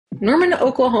Norman,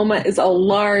 Oklahoma is a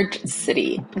large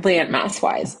city,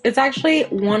 landmass-wise. It's actually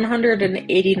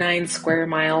 189 square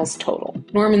miles total.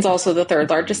 Norman's also the third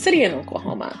largest city in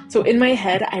Oklahoma. So in my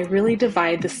head, I really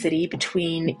divide the city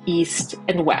between east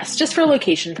and west, just for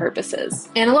location purposes.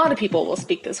 And a lot of people will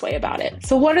speak this way about it.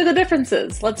 So what are the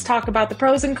differences? Let's talk about the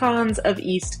pros and cons of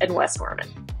East and West Norman.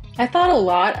 I thought a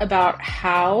lot about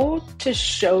how to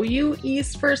show you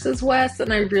east versus west,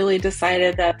 and I really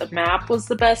decided that the map was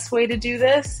the best way to do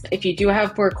this. If you do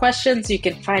have more questions, you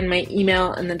can find my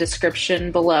email in the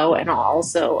description below, and I'll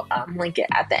also link it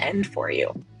at the end for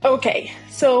you. Okay,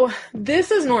 so this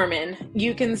is Norman.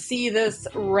 You can see this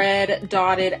red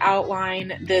dotted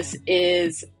outline. This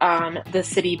is the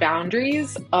city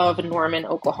boundaries of Norman,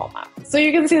 Oklahoma. So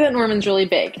you can see that Norman's really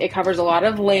big. It covers a lot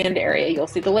of land area. You'll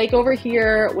see the lake over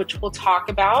here, which we'll talk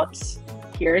about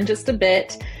here in just a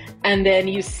bit. And then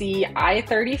you see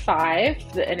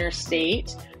I-35, the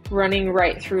interstate, running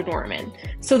right through Norman.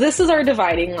 So this is our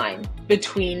dividing line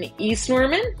between East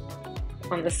Norman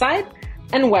on this side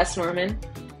and West Norman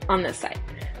on this side.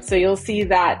 So you'll see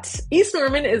that East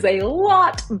Norman is a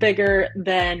lot bigger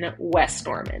than West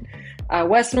Norman.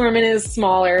 West Norman is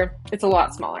smaller. It's a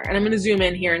lot smaller. And I'm going to zoom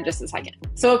in here in just a second.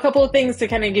 So a couple of things to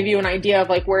kind of give you an idea of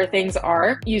like where things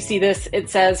are. You see this, it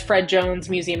says Fred Jones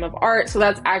Museum of Art. So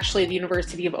that's actually the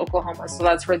University of Oklahoma. So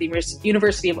that's where the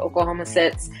University of Oklahoma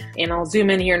sits. And I'll zoom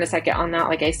in here in a second on that.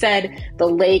 Like I said, the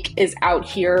lake is out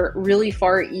here really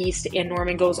far east and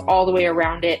Norman goes all the way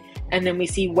around it. And then we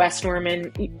see West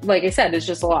Norman, like I said, is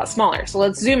just a lot smaller. So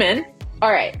let's zoom in.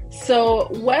 All right,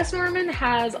 so West Norman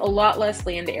has a lot less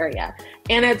land area,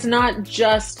 and it's not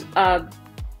just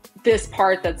this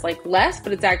part that's like less,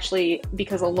 but it's actually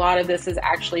because a lot of this is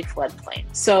actually floodplain.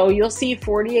 So you'll see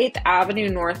 48th Avenue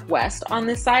Northwest on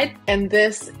this side, and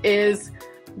this is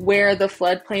where the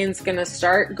floodplain's gonna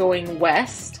start going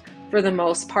west for the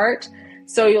most part.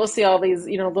 So you'll see all these,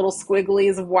 little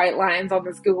squigglies of white lines on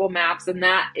this Google Maps, and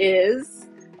that is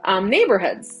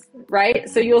neighborhoods, right?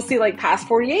 So you'll see like past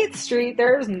 48th Street,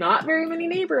 there's not very many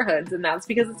neighborhoods, and that's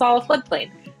because it's all a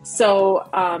floodplain. So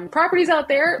properties out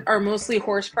there are mostly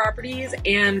horse properties,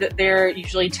 and they're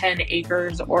usually 10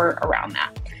 acres or around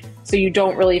that. So you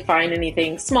don't really find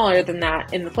anything smaller than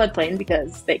that in the floodplain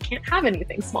because they can't have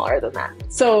anything smaller than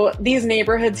that. So these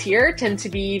neighborhoods here tend to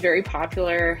be very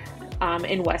popular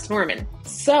in West Norman.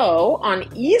 So on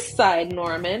East Side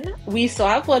Norman, we still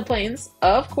have floodplains.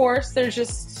 Of course,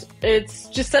 it's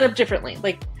just set up differently,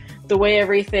 like the way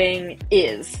everything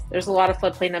is. There's a lot of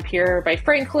floodplain up here by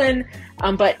Franklin,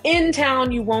 but in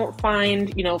town you won't find,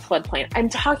 floodplain. I'm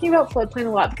talking about floodplain a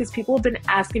lot because people have been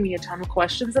asking me a ton of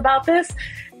questions about this,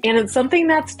 and it's something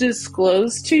that's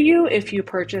disclosed to you if you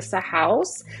purchase a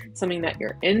house, something that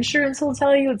your insurance will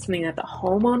tell you, it's something that the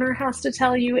homeowner has to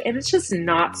tell you, and it's just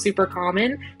not super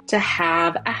common to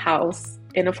have a house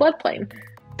in a floodplain.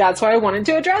 That's why I wanted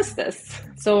to address this.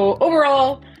 So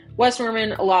overall, West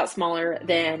Norman, a lot smaller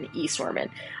than East Norman.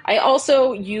 I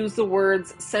also use the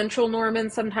words Central Norman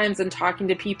sometimes in talking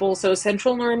to people. So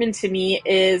Central Norman to me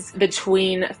is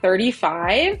between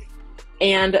 35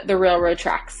 and the railroad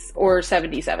tracks, or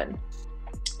 77.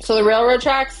 So the railroad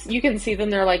tracks, you can see them,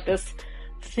 they're like this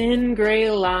thin gray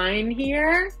line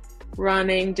here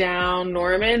running down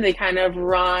Norman. They kind of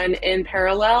run in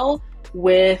parallel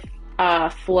with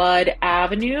Flood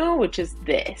Avenue, which is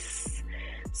this.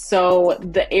 So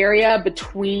the area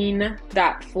between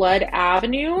that Flood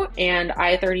Avenue and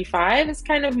I-35 is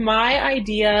kind of my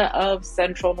idea of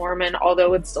Central Norman,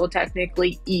 although it's still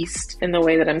technically east in the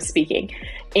way that I'm speaking.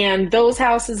 And those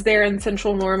houses there in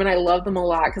Central Norman, I love them a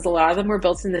lot because a lot of them were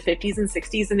built in the 50s and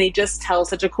 60s, and they just tell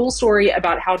such a cool story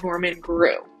about how Norman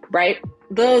grew, right?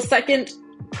 The second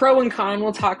pro and con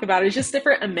we'll talk about is just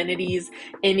different amenities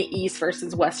in East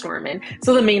versus West Norman.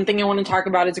 So the main thing I want to talk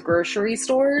about is grocery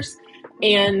stores.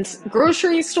 And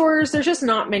grocery stores, there's just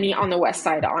not many on the west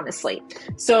side, honestly.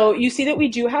 So you see that we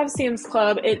do have Sam's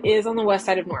Club. It is on the west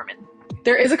side of Norman.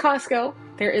 There is a Costco,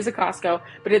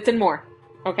 but it's in Moore,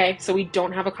 okay? So we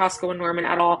don't have a Costco in Norman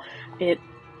at all. It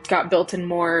got built in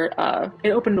Moore. It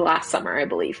opened last summer, I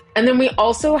believe. And then we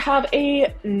also have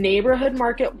a neighborhood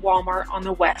market Walmart on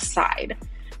the west side.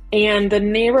 And the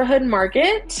neighborhood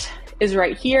market is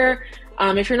right here.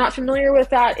 If you're not familiar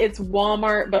with that, it's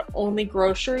Walmart, but only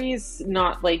groceries,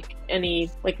 not like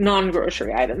any like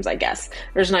non-grocery items, I guess.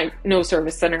 There's no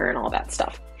service center and all that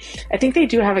stuff. I think they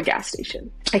do have a gas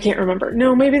station. I can't remember.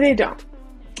 No, maybe they don't.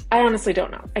 I honestly don't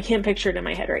know. I can't picture it in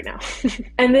my head right now.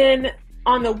 And then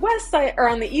on the west side, or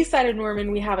on the east side of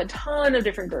Norman, we have a ton of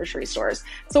different grocery stores.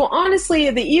 So honestly,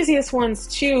 the easiest ones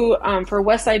too, for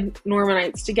west side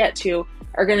Normanites to get to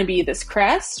are going to be this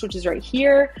crest, which is right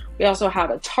here. We also have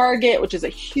a Target, which is a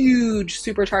huge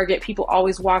super Target. People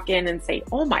always walk in and say,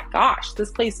 oh my gosh,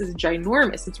 this place is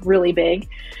ginormous. It's really big.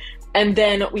 And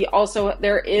then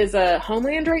there is a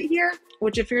Homeland right here,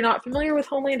 which if you're not familiar with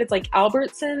Homeland, it's like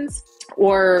Albertsons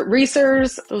or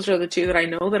Reese's. Those are the two that I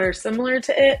know that are similar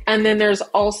to it. And then there's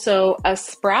also a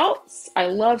Sprouts. I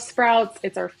love Sprouts.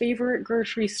 It's our favorite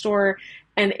grocery store.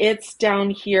 And it's down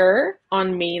here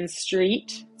on Main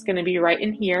Street. It's going to be right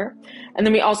in here. And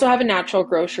then we also have a Natural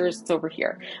Grocers. It's over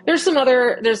here. There's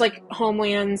like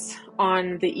Homelands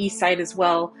on the east side as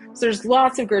well. So there's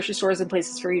lots of grocery stores and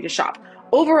places for you to shop.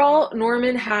 Overall,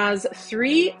 Norman has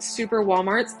 3 super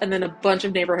Walmarts and then a bunch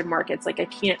of neighborhood markets. Like I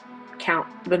can't count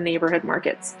the neighborhood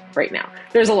markets right now.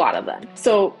 There's a lot of them.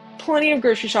 So plenty of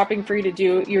grocery shopping for you to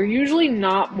do. You're usually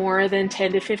not more than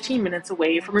 10 to 15 minutes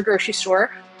away from a grocery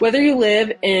store, whether you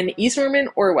live in East Norman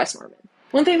or West Norman.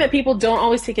 One thing that people don't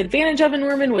always take advantage of in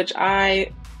Norman, which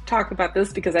I talk about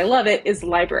this because I love it, is the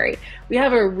library. We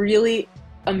have a really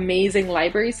amazing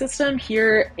library system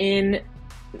here in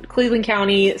Cleveland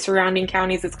County, surrounding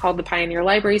counties. It's called the Pioneer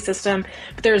Library System,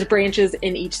 but there's branches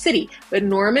in each city. But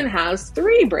Norman has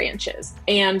 3 branches,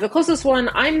 and the closest one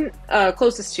I'm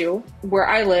closest to where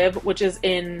I live, which is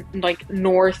in like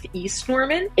northeast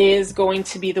Norman, is going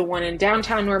to be the one in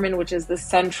downtown Norman, which is the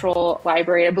Central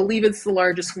Library. I believe it's the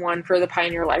largest one for the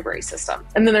Pioneer Library System.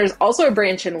 And then there's also a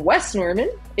branch in West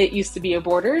Norman. It used to be a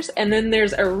Borders, and then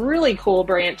there's a really cool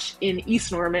branch in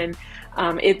East Norman.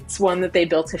 It's one that they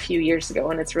built a few years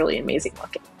ago, and it's really amazing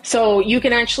looking. So you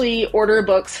can actually order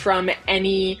books from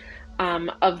any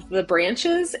of the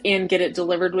branches and get it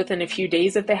delivered within a few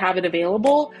days if they have it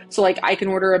available. So like I can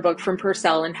order a book from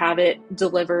Purcell and have it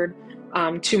delivered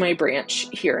to my branch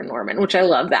here in Norman, which I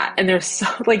love that. And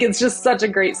it's just such a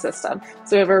great system.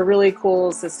 So we have a really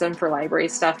cool system for library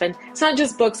stuff. And it's not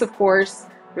just books, of course.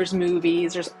 There's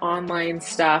movies, there's online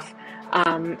stuff.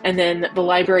 And then the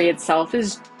library itself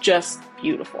is just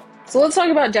beautiful. So let's talk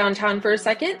about downtown for a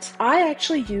second. I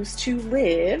actually used to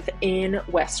live in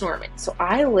West Norman. So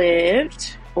I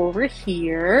lived over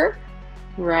here,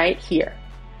 right here.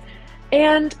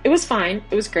 And it was fine.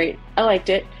 It was great. I liked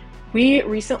it. We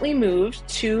recently moved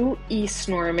to East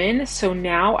Norman. So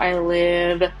now I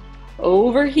live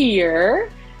over here.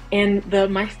 And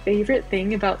my favorite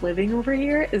thing about living over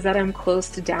here is that I'm close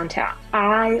to downtown.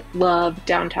 I love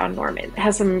downtown Norman. It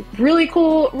has some really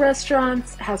cool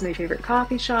restaurants. It has my favorite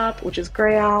coffee shop, which is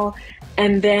Grey Owl.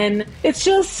 And then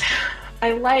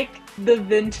I like the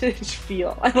vintage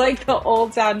feel. I like the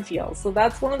old town feel. So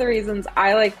that's one of the reasons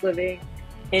I like living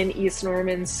in East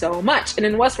Norman so much. And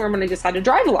in West Norman, I just had to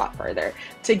drive a lot further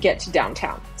to get to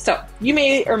downtown. So you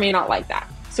may or may not like that.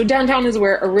 So downtown is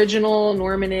where original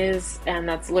Norman is, and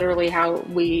that's literally how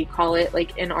we call it,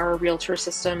 like in our Realtor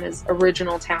system, is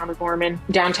original town of Norman.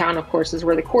 Downtown, of course, is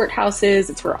where the courthouse is.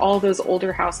 It's where all those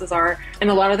older houses are, and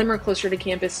a lot of them are closer to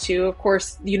campus too. Of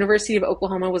course, the University of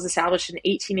Oklahoma was established in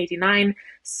 1889,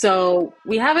 so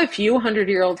we have a few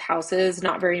 100-year-old houses,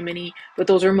 not very many, but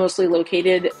those are mostly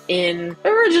located in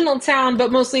original town,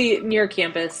 but mostly near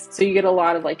campus. So you get a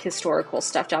lot of like historical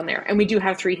stuff down there. And we do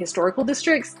have 3 historical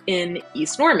districts in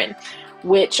East Norman,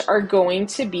 which are going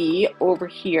to be over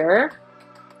here,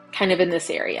 kind of in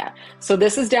this area. So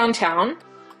this is downtown,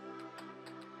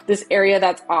 this area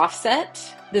that's offset.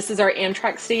 This is our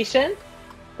Amtrak station.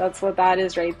 That's what that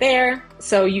is right there.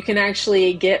 So you can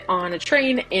actually get on a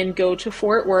train and go to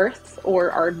Fort Worth or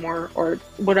Ardmore or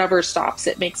whatever stops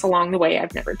it makes along the way.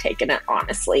 I've never taken it,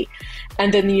 honestly.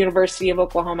 And then the University of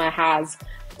Oklahoma has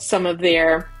some of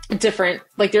their different,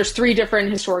 like there's 3 different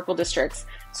historical districts.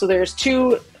 So there's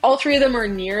 2, all 3 of them are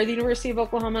near the University of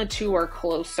Oklahoma, 2 are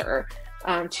closer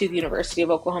to the University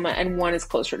of Oklahoma, and 1 is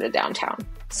closer to downtown.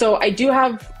 So I do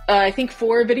have, I think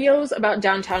 4 videos about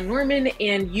downtown Norman,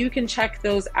 and you can check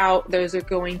those out. Those are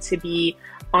going to be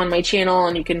on my channel,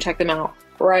 and you can check them out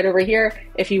right over here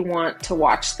if you want to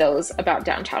watch those about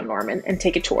downtown Norman and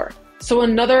take a tour. So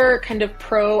another kind of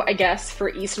pro, I guess, for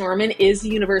East Norman is the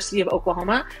University of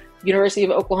Oklahoma. University of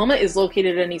Oklahoma is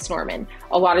located in East Norman.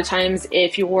 A lot of times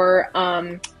if you're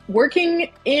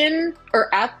working in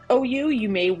or at OU, you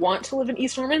may want to live in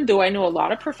East Norman, though I know a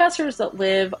lot of professors that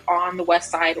live on the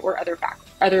west side or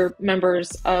other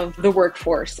members of the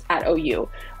workforce at OU.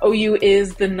 OU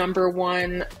is the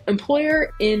 #1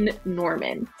 employer in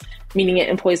Norman, meaning it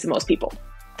employs the most people.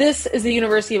 This is the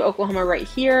University of Oklahoma right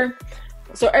here.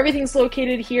 So everything's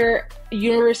located here.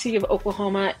 University of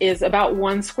Oklahoma is about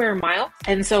 1 square mile,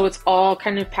 and so it's all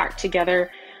kind of packed together.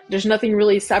 There's nothing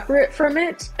really separate from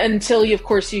it until you, of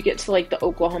course, you get to like the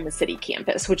Oklahoma City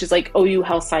campus, which is like OU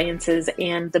Health Sciences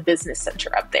and the business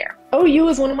center up there. OU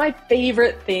is one of my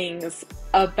favorite things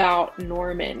about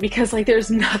Norman because like there's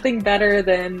nothing better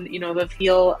than, you know, the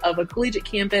feel of a collegiate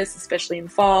campus, especially in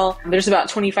fall. There's about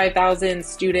 25,000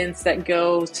 students that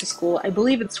go to school. I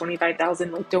believe it's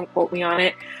 25,000, like don't quote me on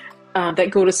it, that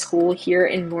go to school here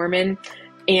in Norman.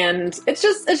 And it's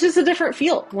just a different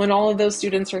feel when all of those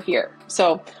students are here.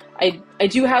 So I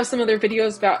do have some other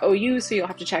videos about OU, so you'll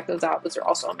have to check those out. Those are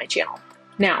also on my channel.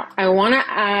 Now, I want to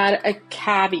add a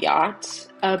caveat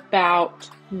about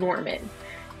Norman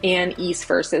and East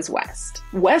versus West.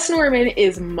 West Norman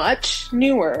is much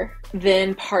newer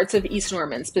than parts of East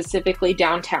Norman, specifically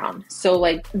downtown. So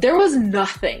like there was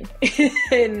nothing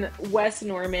in West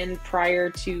Norman prior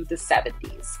to the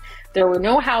 70s. There were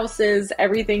no houses.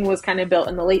 Everything was kind of built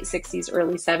in the late 60s,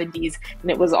 early 70s,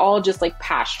 and it was all just like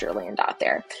pasture land out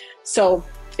there. So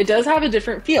it does have a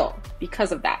different feel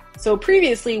because of that. So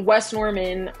previously, West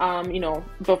Norman, you know,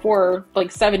 before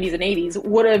like 70s and 80s,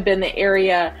 would have been the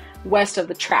area west of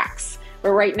the tracks.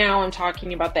 But right now I'm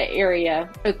talking about the area,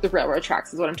 the railroad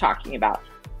tracks is what I'm talking about.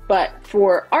 But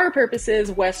for our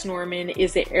purposes, West Norman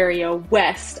is the area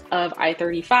west of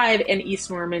I-35 and East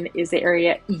Norman is the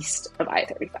area east of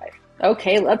I-35.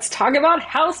 Okay, let's talk about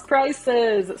house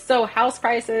prices. So house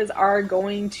prices are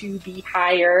going to be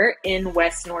higher in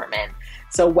West Norman.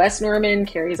 So West Norman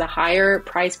carries a higher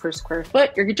price per square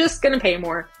foot. You're just going to pay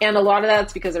more. And a lot of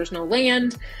that's because there's no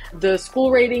land. The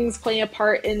school ratings play a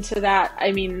part into that.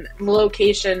 I mean,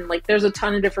 location, like there's a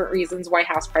ton of different reasons why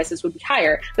house prices would be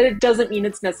higher, but it doesn't mean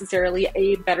it's necessarily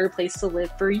a better place to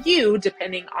live for you,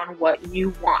 depending on what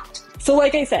you want. So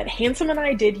like I said, Handsome and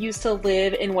I did used to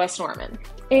live in West Norman,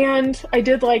 and I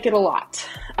did like it a lot.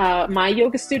 My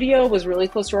yoga studio was really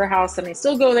close to our house and I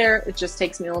still go there. It just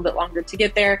takes me a little bit longer to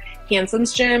get there.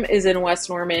 Handsome's gym is in West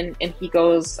Norman and he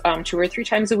goes 2 or 3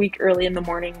 times a week early in the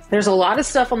morning. There's a lot of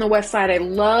stuff on the west side. I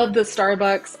love the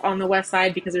Starbucks on the west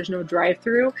side because there's no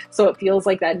drive-through. So it feels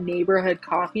like that neighborhood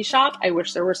coffee shop. I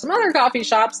wish there were some other coffee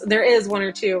shops. There is 1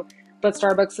 or 2, but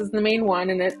Starbucks is the main one,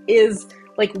 and it is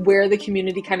like where the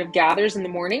community kind of gathers in the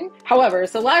morning. However,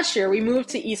 so last year we moved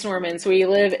to East Norman. So we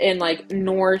live in like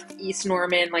northeast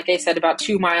Norman, like I said, about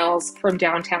 2 miles from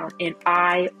downtown. And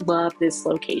I love this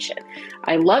location.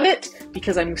 I love it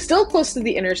because I'm still close to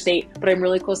the interstate, but I'm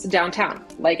really close to downtown.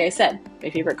 Like I said, my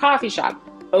favorite coffee shop.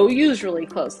 OU is really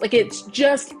close. Like it's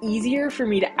just easier for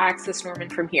me to access Norman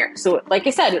from here. So like I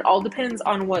said, it all depends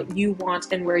on what you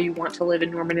want and where you want to live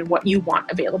in Norman and what you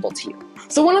want available to you.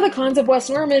 So one of the cons of West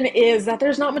Norman is that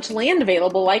there's not much land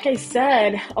available. Like I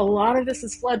said, a lot of this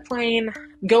is floodplain.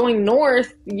 Going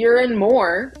north, you're in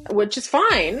more, which is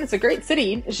fine. It's a great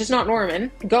city. It's just not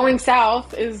Norman. Going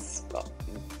south is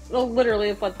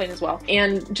literally a floodplain as well.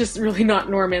 And just really not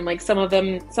Norman. Like some of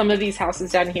these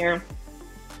houses down here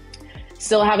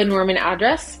still have a Norman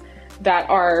address that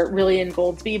are really in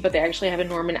Goldsby, but they actually have a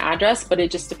Norman address, but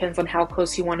it just depends on how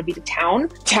close you want to be to town.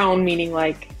 Town meaning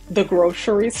like the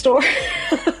grocery store,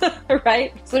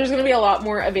 right? So there's going to be a lot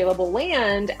more available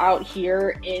land out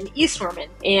here in East Norman.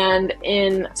 And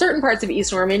in certain parts of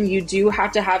East Norman, you do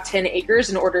have to have 10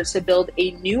 acres in order to build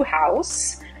a new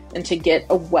house and to get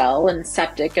a well and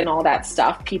septic and all that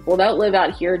stuff. People that live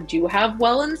out here do have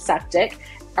well and septic.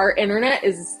 Our internet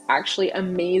is actually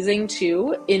amazing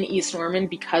too in East Norman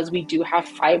because we do have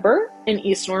fiber in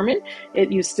East Norman.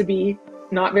 It used to be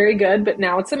not very good, but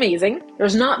now it's amazing.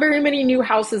 There's not very many new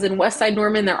houses in Westside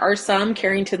Norman. There are some.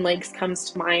 Carrington Lakes comes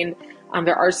to mind.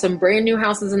 There are some brand new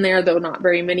houses in there, though not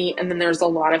very many. And then there's a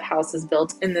lot of houses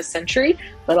built in this century,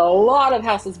 but a lot of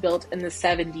houses built in the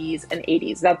 70s and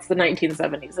 80s. That's the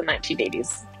 1970s and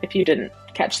 1980s, if you didn't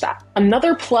catch that.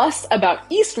 Another plus about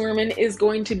East Norman is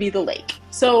going to be the lake.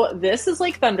 So this is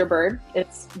Lake Thunderbird.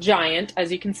 It's giant,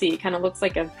 as you can see. It kind of looks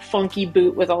like a funky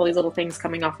boot with all these little things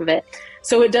coming off of it.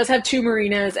 So it does have 2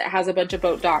 marinas. It has a bunch of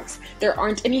boat docks. There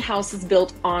aren't any houses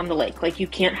built on the lake. Like you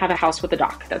can't have a house with a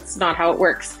dock. That's not how it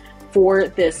works for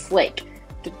this lake.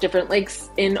 The different lakes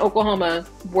in Oklahoma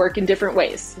work in different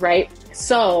ways, right?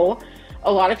 So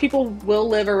a lot of people will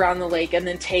live around the lake and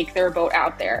then take their boat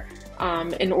out there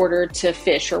in order to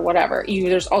fish or whatever.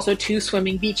 There's also 2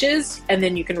 swimming beaches, and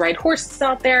then you can ride horses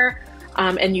out there,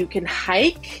 and you can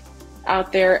hike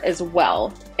out there as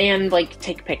well, and like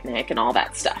take a picnic and all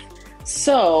that stuff.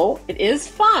 So it is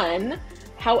fun.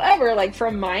 However, like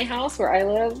from my house where I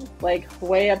live, like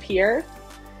way up here,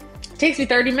 it takes me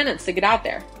 30 minutes to get out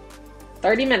there.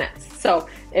 30 minutes. So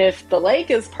if the lake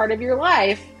is part of your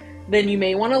life, then you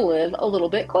may want to live a little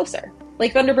bit closer.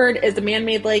 Lake Thunderbird is a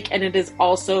man-made lake, and it is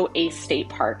also a state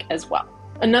park as well.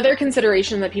 Another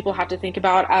consideration that people have to think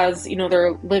about as,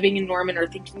 they're living in Norman or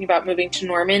thinking about moving to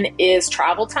Norman is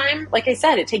travel time. Like I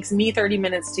said, it takes me 30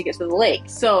 minutes to get to the lake.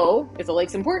 So if the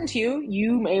lake's important to you,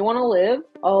 you may want to live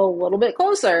a little bit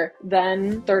closer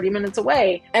than 30 minutes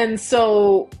away. And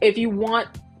so if you want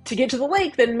to get to the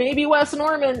lake, then maybe West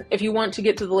Norman. If you want to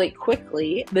get to the lake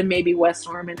quickly, then maybe West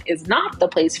Norman is not the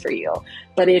place for you.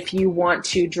 But if you want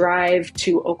to drive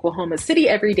to Oklahoma City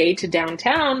every day to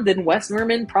downtown, then West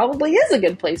Norman probably is a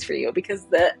good place for you because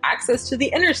the access to the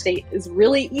interstate is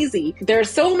really easy. There are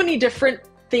so many different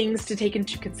things to take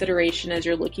into consideration as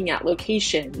you're looking at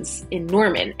locations in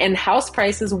Norman, and house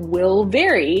prices will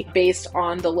vary based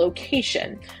on the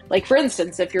location. Like for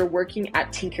instance, if you're working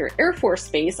at Tinker Air Force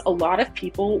Base, a lot of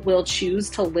people will choose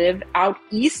to live out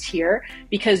east here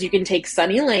because you can take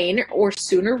Sunny Lane or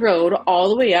Sooner Road all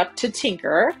the way up to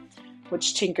Tinker,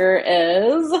 which Tinker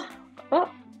is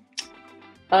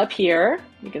up here.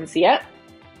 You can see it.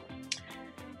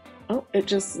 Oh, it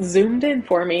just zoomed in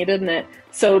for me, didn't it?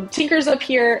 So Tinker's up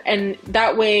here, and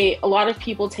that way a lot of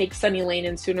people take Sunny Lane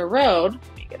and Sooner Road.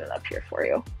 Let me get it up here for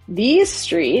you. These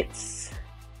streets,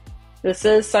 this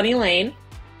is Sunny Lane,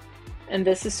 and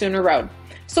this is Sooner Road,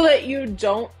 so that you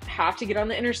don't have to get on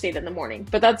the interstate in the morning.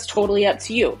 But that's totally up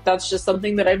to you. That's just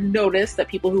something that I've noticed that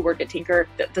people who work at Tinker,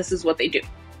 that this is what they do.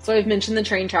 So I've mentioned the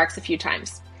train tracks a few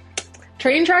times.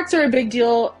 Train tracks are a big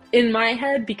deal in my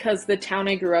head because the town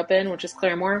I grew up in, which is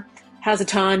Claremore, has a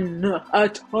ton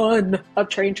of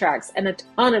train tracks and a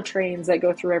ton of trains that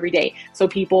go through every day. So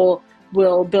people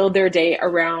will build their day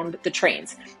around the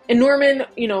trains. In Norman,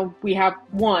 we have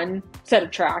one set of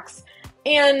tracks,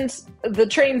 and the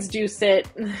trains do sit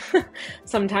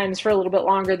sometimes for a little bit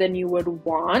longer than you would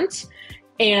want.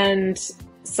 And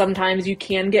sometimes you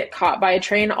can get caught by a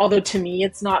train, although to me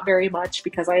it's not very much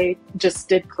because I just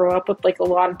did grow up with a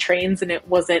lot of trains, and it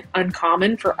wasn't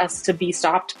uncommon for us to be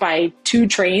stopped by 2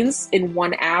 trains in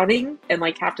one outing and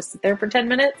have to sit there for 10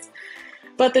 minutes.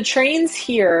 But the trains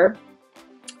here,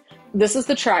 this is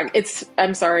the track.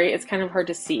 I'm sorry, it's kind of hard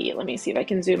to see. Let me see if I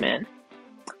can zoom in.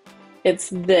 It's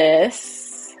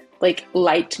this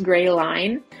light gray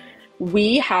line.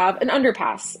 We have an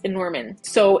underpass in Norman.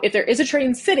 So if there is a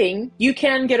train sitting, you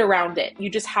can get around it. You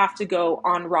just have to go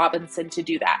on Robinson to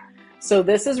do that. So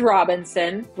this is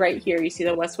Robinson right here. You see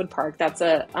the Westwood Park. That's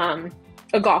a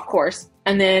golf course.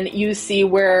 And then you see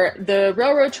where the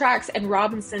railroad tracks and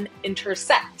Robinson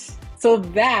intersect. So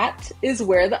that is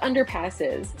where the underpass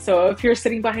is. So if you're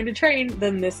sitting behind a train,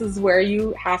 then this is where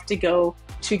you have to go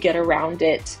to get around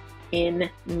it in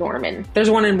Norman. There's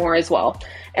one in Moore as well.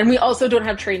 And we also don't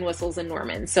have train whistles in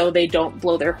Norman, so they don't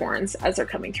blow their horns as they're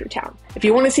coming through town. If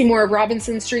you want to see more of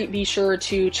Robinson Street, be sure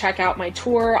to check out my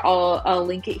tour. I'll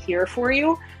link it here for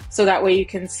you. So that way you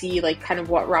can see kind of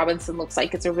what Robinson looks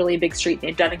like. It's a really big street.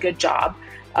 They've done a good job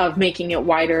of making it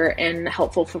wider and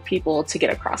helpful for people to get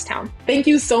across town. Thank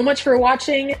you so much for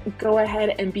watching. Go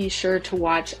ahead and be sure to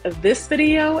watch this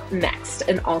video next,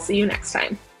 and I'll see you next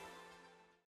time.